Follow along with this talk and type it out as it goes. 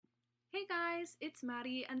Hey guys, it's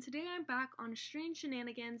Maddie, and today I'm back on strange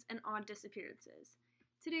shenanigans and odd disappearances.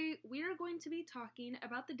 Today we are going to be talking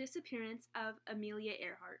about the disappearance of Amelia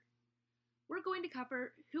Earhart. We're going to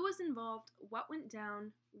cover who was involved, what went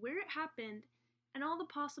down, where it happened, and all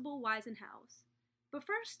the possible whys and hows. But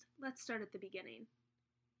first, let's start at the beginning.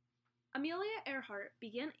 Amelia Earhart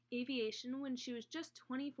began aviation when she was just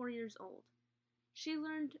 24 years old. She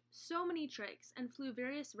learned so many tricks and flew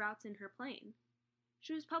various routes in her plane.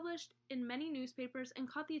 She was published in many newspapers and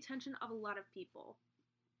caught the attention of a lot of people.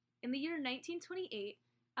 In the year 1928,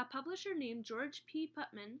 a publisher named George P.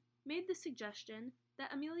 Putman made the suggestion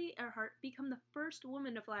that Amelia Earhart become the first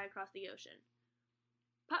woman to fly across the ocean.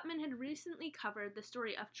 Putman had recently covered the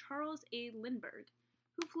story of Charles A. Lindbergh,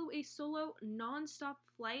 who flew a solo, non-stop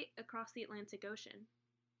flight across the Atlantic Ocean.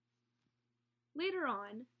 Later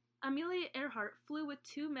on, Amelia Earhart flew with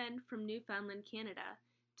two men from Newfoundland, Canada,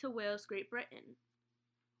 to Wales, Great Britain.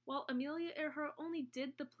 While Amelia Earhart only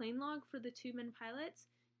did the plane log for the two men pilots,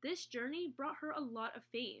 this journey brought her a lot of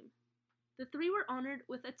fame. The three were honored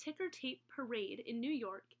with a ticker tape parade in New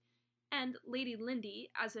York, and Lady Lindy,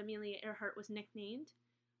 as Amelia Earhart was nicknamed,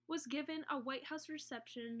 was given a White House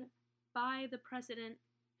reception by the president,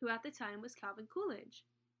 who at the time was Calvin Coolidge.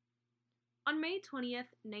 On May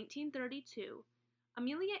 20th, 1932,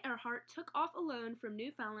 Amelia Earhart took off alone from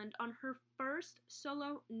Newfoundland on her first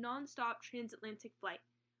solo non-stop transatlantic flight,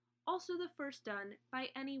 also the first done by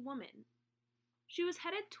any woman. She was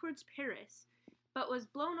headed towards Paris, but was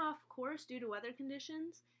blown off course due to weather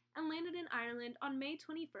conditions and landed in Ireland on May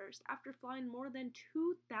 21st after flying more than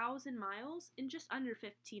 2,000 miles in just under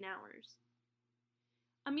 15 hours.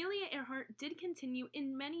 Amelia Earhart did continue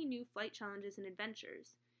in many new flight challenges and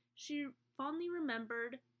adventures. She fondly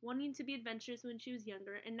remembered wanting to be adventurous when she was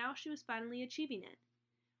younger, and now she was finally achieving it,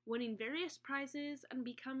 winning various prizes and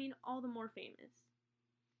becoming all the more famous.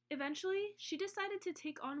 Eventually, she decided to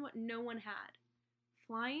take on what no one had,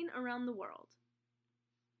 flying around the world.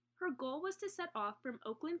 Her goal was to set off from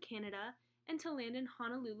Oakland, Canada, and to land in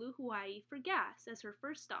Honolulu, Hawaii for gas as her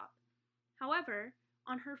first stop. However,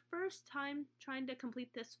 on her first time trying to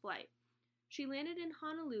complete this flight, she landed in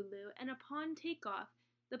Honolulu, and upon takeoff,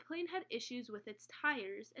 the plane had issues with its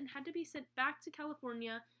tires and had to be sent back to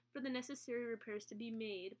California for the necessary repairs to be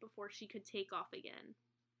made before she could take off again.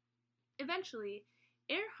 Eventually,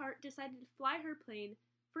 Earhart decided to fly her plane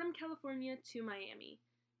from California to Miami.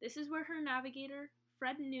 This is where her navigator,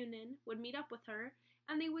 Fred Noonan, would meet up with her,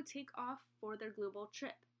 and they would take off for their global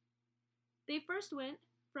trip. They first went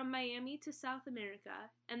from Miami to South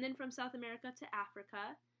America, and then from South America to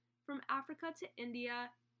Africa, from Africa to India,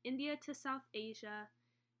 India to South Asia,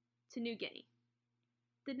 to New Guinea.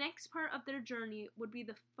 The next part of their journey would be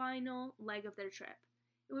the final leg of their trip.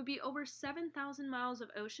 It would be over 7,000 miles of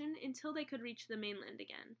ocean until they could reach the mainland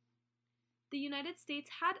again. The United States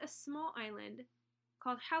had a small island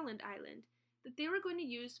called Howland Island that they were going to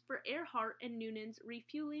use for Earhart and Noonan's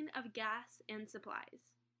refueling of gas and supplies.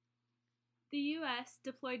 The U.S.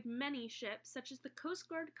 deployed many ships, such as the Coast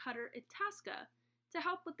Guard cutter Itasca, to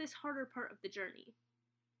help with this harder part of the journey.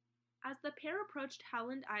 As the pair approached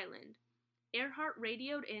Howland Island, Earhart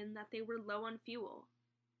radioed in that they were low on fuel.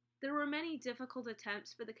 There were many difficult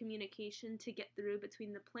attempts for the communication to get through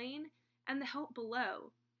between the plane and the help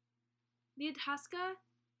below. The Itasca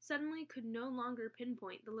suddenly could no longer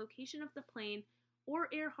pinpoint the location of the plane or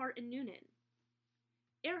Earhart and Noonan.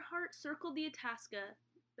 Earhart circled the Itasca,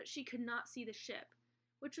 but she could not see the ship,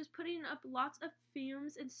 which was putting up lots of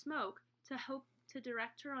fumes and smoke to hope to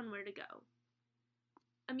direct her on where to go.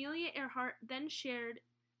 Amelia Earhart then shared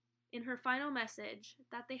in her final message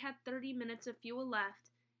that they had 30 minutes of fuel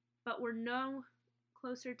left, but were no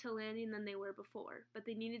closer to landing than they were before, but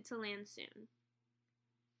they needed to land soon.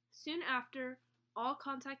 Soon after, all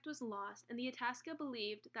contact was lost, and the Itasca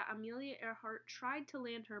believed that Amelia Earhart tried to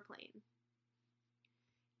land her plane.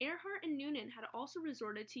 Earhart and Noonan had also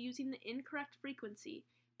resorted to using the incorrect frequency,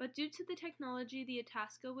 but due to the technology the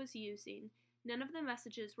Itasca was using, none of the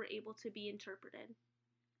messages were able to be interpreted.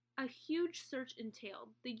 A huge search entailed.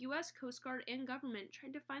 The U.S. Coast Guard and government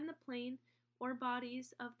tried to find the plane or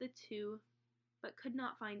bodies of the two, but could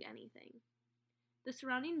not find anything. The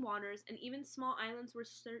surrounding waters and even small islands were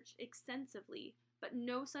searched extensively, but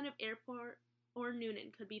no sign of Earhart or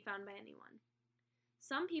Noonan could be found by anyone.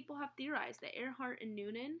 Some people have theorized that Earhart and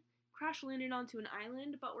Noonan crash-landed onto an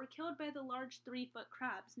island, but were killed by the large 3-foot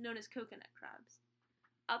crabs, known as coconut crabs.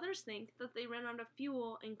 Others think that they ran out of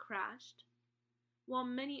fuel and crashed, while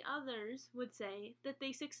many others would say that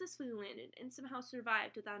they successfully landed and somehow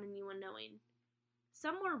survived without anyone knowing.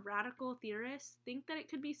 Some more radical theorists think that it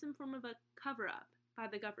could be some form of a cover-up by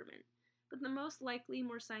the government, but the most likely,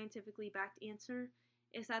 more scientifically backed answer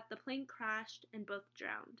is that the plane crashed and both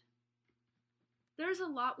drowned. There's a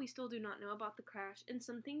lot we still do not know about the crash, and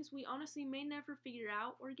some things we honestly may never figure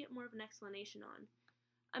out or get more of an explanation on.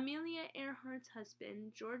 Amelia Earhart's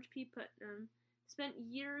husband, George P. Putnam, spent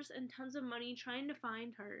years and tons of money trying to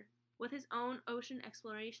find her with his own ocean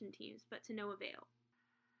exploration teams, but to no avail.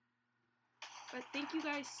 But thank you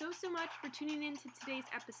guys so much for tuning in to today's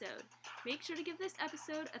episode. Make sure to give this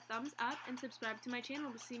episode a thumbs up and subscribe to my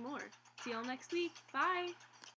channel to see more. See y'all next week. Bye!